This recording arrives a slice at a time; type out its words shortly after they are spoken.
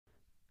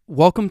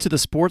Welcome to the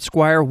Sports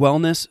Squire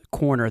Wellness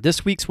Corner.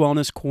 This week's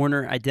Wellness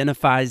Corner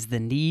identifies the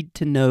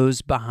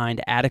need-to-knows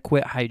behind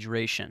adequate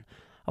hydration.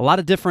 A lot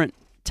of different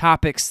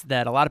topics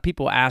that a lot of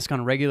people ask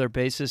on a regular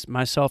basis,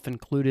 myself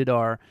included,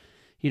 are,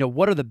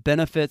 what are the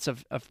benefits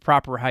of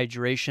proper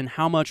hydration?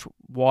 How much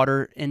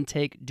water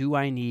intake do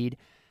I need?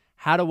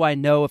 How do I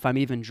know if I'm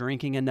even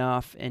drinking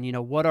enough? And,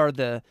 what are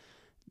the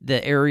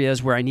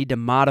areas where I need to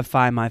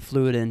modify my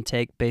fluid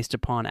intake based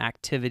upon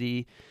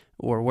activity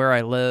or where I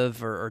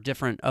live or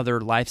different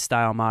other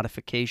lifestyle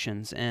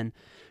modifications. And,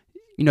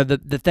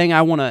 the thing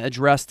I want to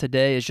address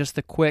today is just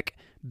the quick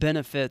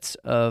benefits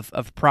of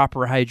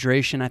proper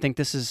hydration. I think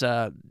this is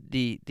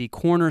the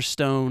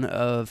cornerstone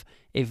of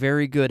a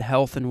very good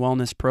health and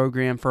wellness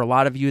program for a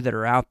lot of you that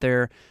are out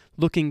there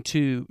looking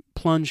to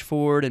plunge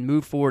forward and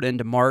move forward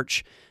into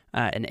March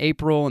and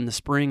April and the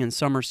spring and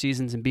summer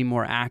seasons and be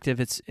more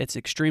active. It's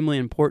extremely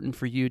important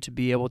for you to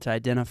be able to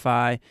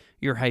identify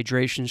your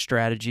hydration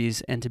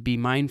strategies and to be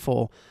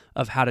mindful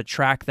of how to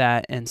track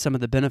that and some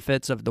of the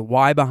benefits of the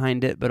why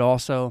behind it, but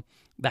also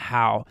the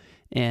how.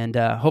 And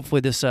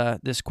hopefully this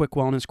quick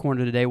wellness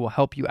corner today will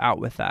help you out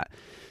with that.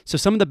 So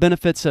some of the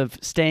benefits of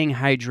staying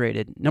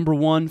hydrated: number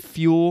 1,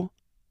 fuel,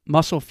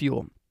 muscle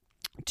fuel;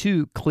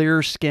 2,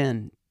 clearer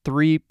skin;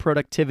 3,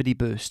 productivity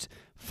boost;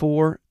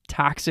 4,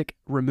 toxic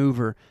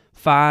remover;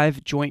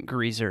 5, joint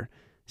greaser;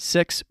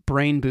 6,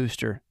 brain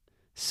booster;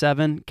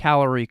 7,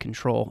 calorie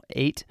control;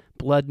 8,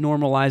 blood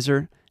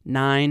normalizer;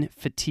 9,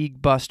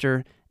 fatigue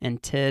buster;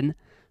 and 10,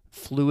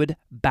 fluid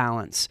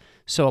balance.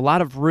 So a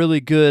lot of really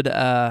good,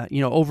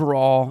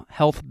 overall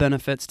health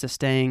benefits to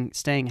staying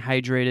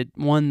hydrated.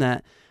 One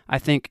that I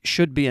think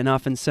should be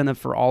enough incentive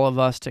for all of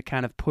us to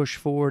kind of push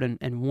forward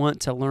and want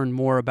to learn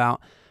more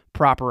about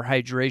proper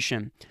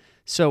hydration.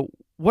 So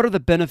what are the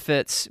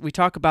benefits? We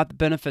talk about the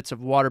benefits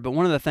of water, but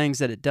one of the things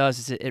that it does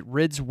is it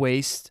rids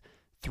waste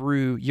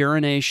through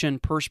urination,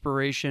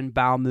 perspiration,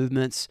 bowel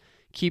movements,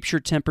 keeps your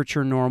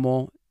temperature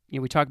normal.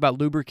 We talk about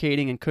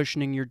lubricating and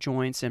cushioning your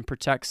joints and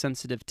protects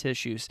sensitive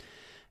tissues.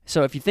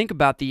 So if you think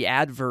about the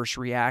adverse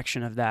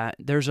reaction of that,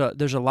 there's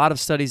a lot of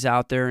studies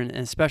out there, and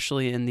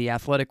especially in the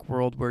athletic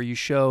world, where you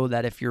show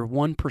that if you're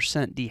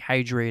 1%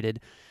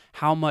 dehydrated,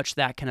 how much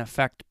that can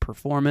affect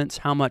performance,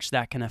 how much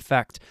that can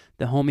affect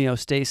the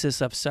homeostasis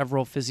of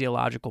several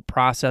physiological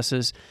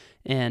processes.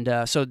 And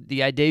so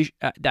the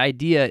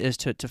idea is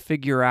to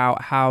figure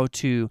out how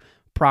to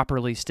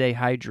properly stay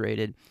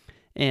hydrated.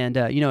 And,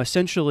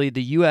 essentially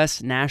the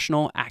U.S.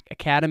 National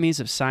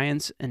Academies of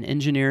Science and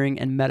Engineering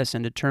and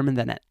Medicine determined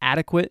that an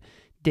adequate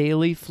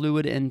daily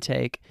fluid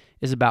intake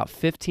is about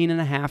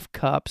 15.5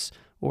 cups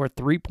or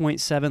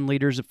 3.7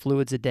 liters of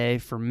fluids a day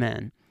for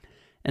men,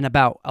 and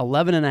about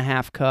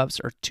 11.5 cups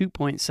or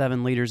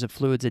 2.7 liters of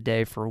fluids a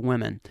day for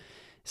women.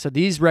 So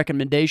these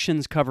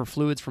recommendations cover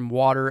fluids from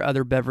water,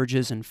 other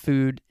beverages, and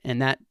food,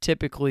 and that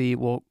typically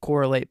will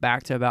correlate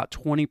back to about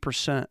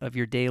 20% of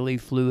your daily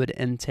fluid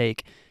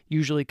intake,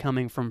 usually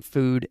coming from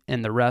food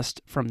and the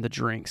rest from the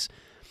drinks.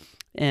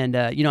 And,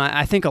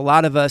 I think a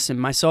lot of us, and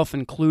myself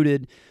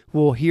included,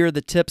 will hear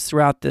the tips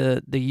throughout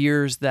the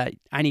years that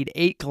I need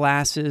 8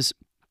 glasses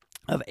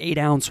of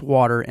 8-ounce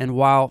water. And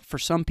while for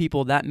some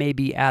people that may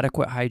be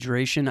adequate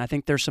hydration, I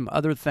think there's some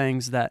other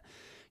things that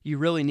you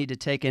really need to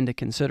take into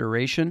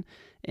consideration.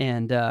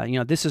 And,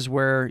 this is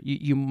where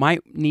you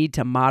might need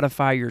to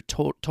modify your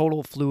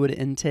total fluid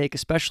intake,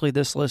 especially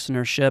this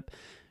listenership.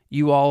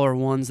 You all are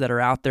ones that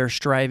are out there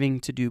striving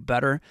to do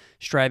better,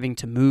 striving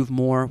to move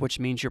more, which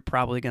means you're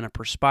probably going to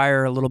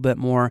perspire a little bit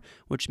more,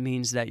 which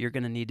means that you're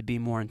going to need to be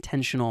more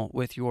intentional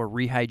with your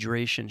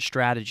rehydration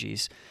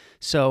strategies.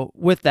 So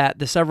with that,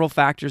 the several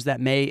factors that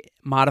may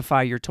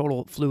modify your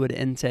total fluid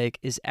intake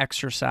is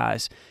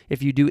exercise.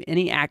 If you do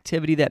any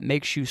activity that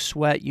makes you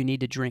sweat, you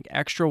need to drink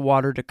extra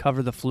water to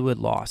cover the fluid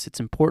loss.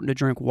 It's important to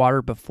drink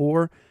water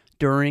before,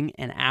 during,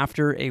 and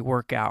after a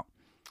workout.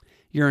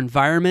 Your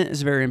environment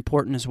is very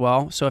important as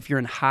well. So if you're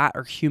in hot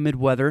or humid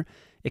weather,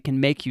 it can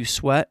make you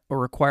sweat or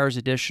requires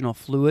additional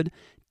fluid.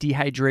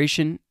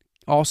 Dehydration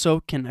also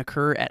can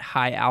occur at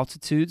high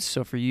altitudes.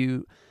 So for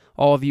you,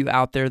 all of you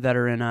out there that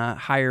are in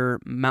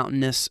higher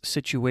mountainous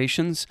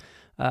situations,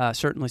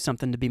 certainly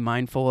something to be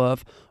mindful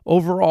of.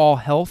 Overall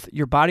health: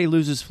 your body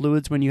loses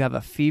fluids when you have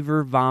a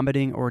fever,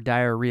 vomiting, or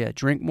diarrhea.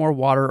 Drink more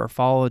water or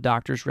follow a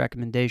doctor's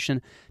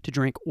recommendation to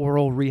drink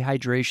oral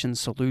rehydration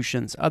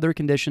solutions. Other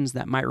conditions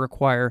that might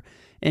require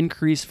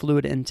increased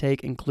fluid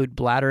intake include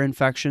bladder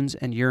infections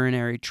and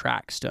urinary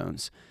tract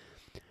stones.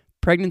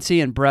 Pregnancy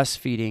and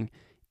breastfeeding.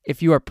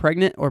 If you are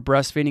pregnant or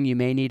breastfeeding, you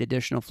may need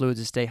additional fluids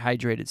to stay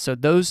hydrated. So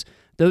those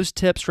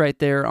tips right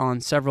there on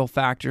several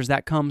factors,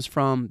 that comes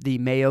from the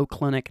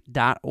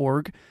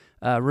mayoclinic.org.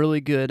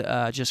 Really good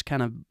just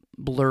kind of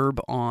blurb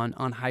on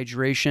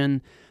hydration,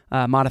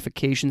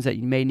 modifications that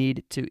you may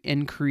need to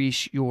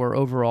increase your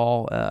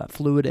overall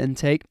fluid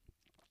intake.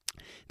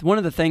 One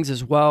of the things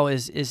as well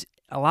is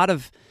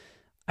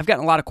I've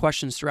gotten a lot of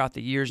questions throughout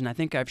the years, and I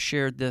think I've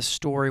shared this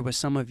story with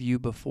some of you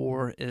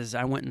before, is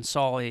I went and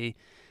saw a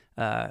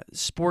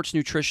sports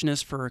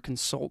nutritionist for a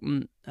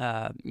consultant,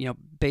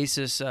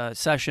 basis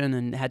session,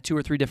 and had 2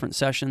 or 3 different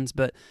sessions,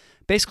 but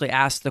basically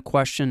asked the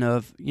question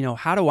of,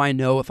 how do I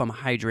know if I'm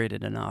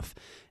hydrated enough?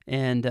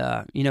 And,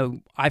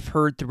 I've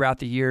heard throughout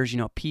the years,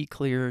 pee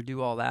clear,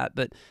 do all that.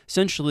 But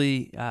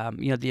essentially,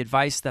 the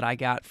advice that I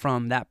got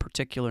from that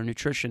particular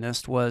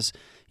nutritionist was,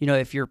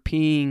 if you're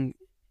peeing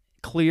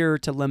clear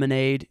to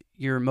lemonade,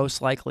 you're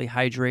most likely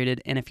hydrated.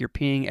 And if you're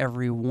peeing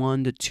every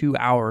 1 to 2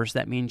 hours,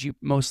 that means you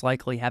most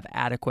likely have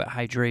adequate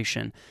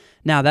hydration.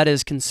 Now, that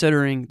is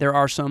considering there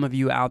are some of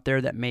you out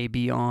there that may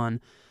be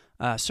on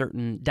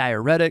certain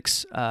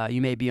diuretics.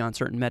 You may be on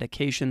certain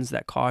medications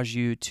that cause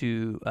you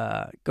to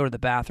go to the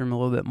bathroom a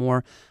little bit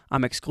more.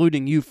 I'm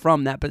excluding you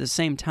from that, but at the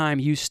same time,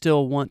 you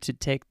still want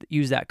to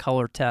use that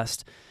color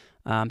test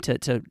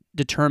to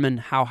determine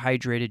how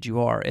hydrated you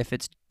are. If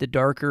it's the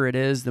darker it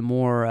is, the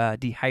more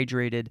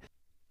dehydrated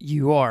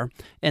you are.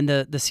 And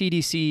the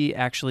CDC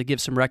actually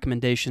gives some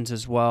recommendations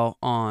as well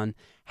on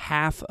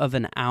half of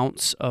an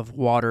ounce of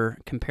water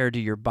compared to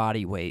your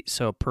body weight,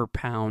 so per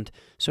pound.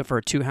 So for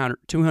a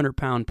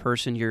 200-pound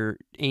person, you're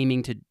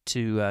aiming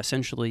to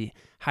essentially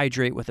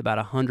hydrate with about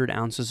 100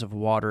 ounces of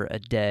water a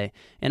day.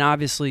 And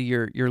obviously,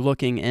 you're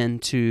looking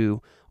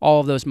into all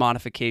of those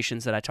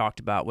modifications that I talked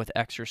about with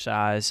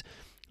exercise,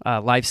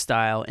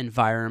 lifestyle,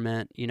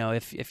 environment.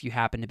 If you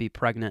happen to be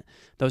pregnant,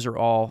 those are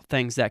all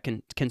things that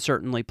can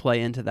certainly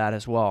play into that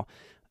as well.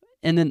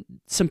 And then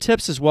some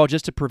tips as well,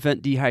 just to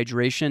prevent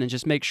dehydration and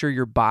just make sure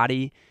your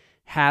body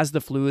has the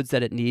fluids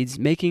that it needs.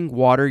 Making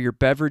water your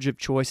beverage of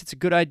choice. It's a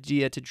good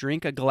idea to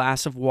drink a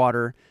glass of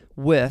water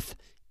with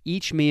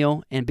each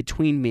meal and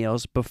between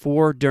meals,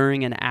 before,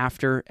 during, and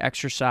after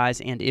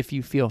exercise, and if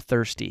you feel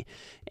thirsty.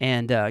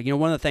 And,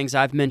 one of the things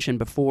I've mentioned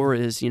before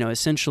is,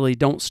 essentially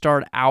don't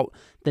start out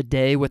the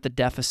day with a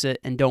deficit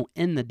and don't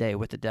end the day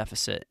with a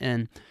deficit.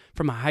 And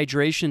from a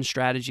hydration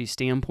strategy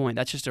standpoint,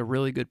 that's just a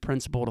really good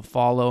principle to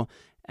follow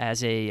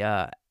as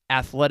a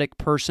athletic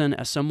person,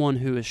 as someone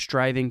who is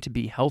striving to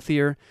be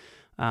healthier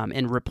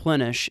and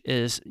replenish.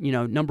 Is,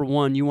 number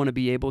one, you want to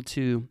be able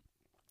to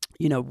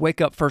wake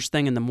up first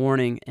thing in the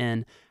morning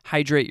and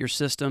hydrate your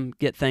system,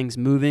 get things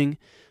moving.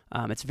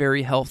 It's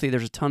very healthy.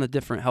 There's a ton of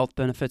different health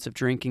benefits of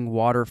drinking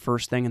water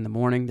first thing in the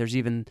morning. There's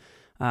even,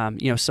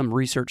 some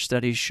research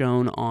studies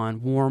shown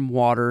on warm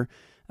water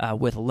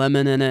with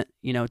lemon in it,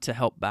 to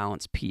help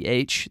balance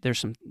pH.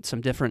 There's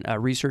some different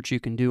research you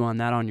can do on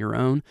that on your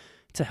own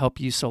to help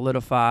you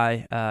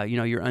solidify,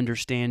 your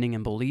understanding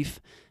and belief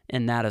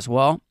in that as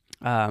well.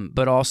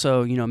 But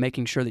also,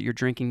 making sure that you're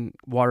drinking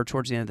water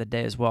towards the end of the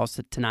day as well,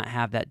 so to not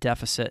have that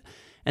deficit.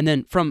 And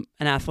then from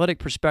an athletic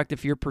perspective,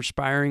 if you're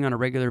perspiring on a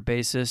regular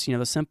basis,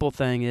 the simple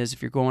thing is,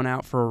 if you're going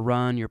out for a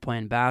run, you're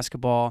playing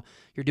basketball,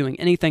 you're doing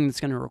anything that's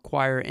going to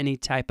require any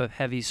type of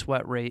heavy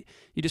sweat rate,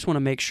 you just want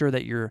to make sure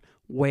that you're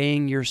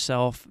weighing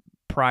yourself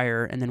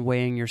prior and then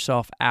weighing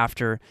yourself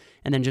after,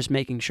 and then just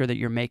making sure that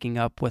you're making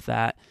up with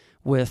that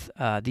with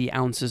the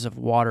ounces of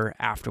water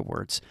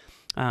afterwards.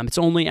 It's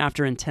only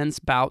after intense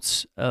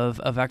bouts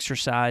of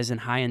exercise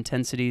and high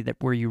intensity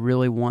where you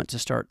really want to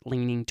start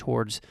leaning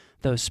towards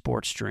those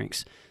sports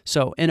drinks.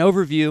 So, in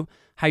overview,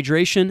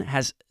 hydration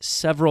has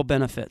several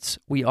benefits.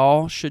 We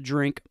all should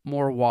drink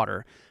more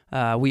water.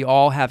 We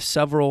all have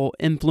several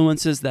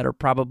influences that are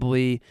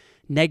probably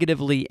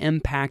negatively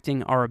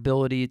impacting our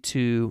ability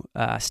to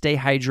stay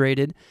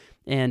hydrated.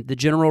 And the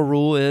general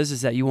rule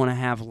is that you want to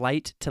have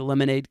light to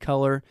lemonade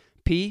color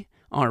pee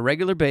on a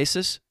regular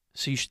basis,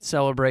 so you should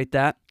celebrate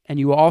that. And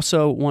you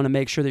also want to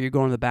make sure that you're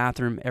going to the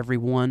bathroom every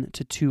 1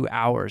 to 2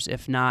 hours.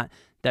 If not,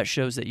 that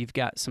shows that you've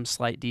got some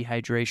slight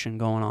dehydration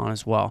going on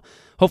as well.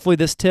 Hopefully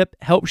this tip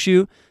helps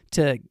you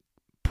to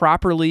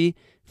properly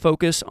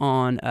focus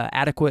on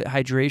adequate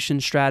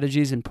hydration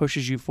strategies and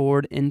pushes you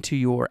forward into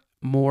your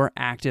more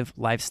active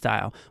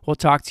lifestyle. We'll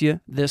talk to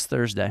you this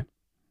Thursday.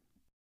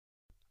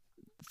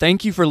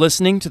 Thank you for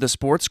listening to the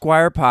Sports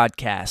Squire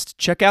podcast.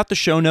 Check out the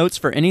show notes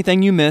for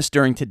anything you missed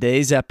during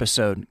today's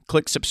episode.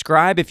 Click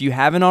subscribe if you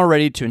haven't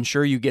already to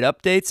ensure you get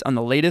updates on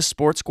the latest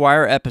Sports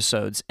Squire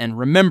episodes. And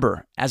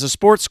remember, as a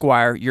Sports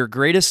Squire, your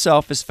greatest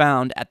self is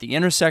found at the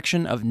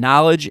intersection of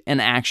knowledge and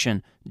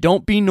action.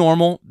 Don't be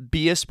normal,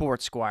 be a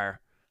Sports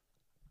Squire.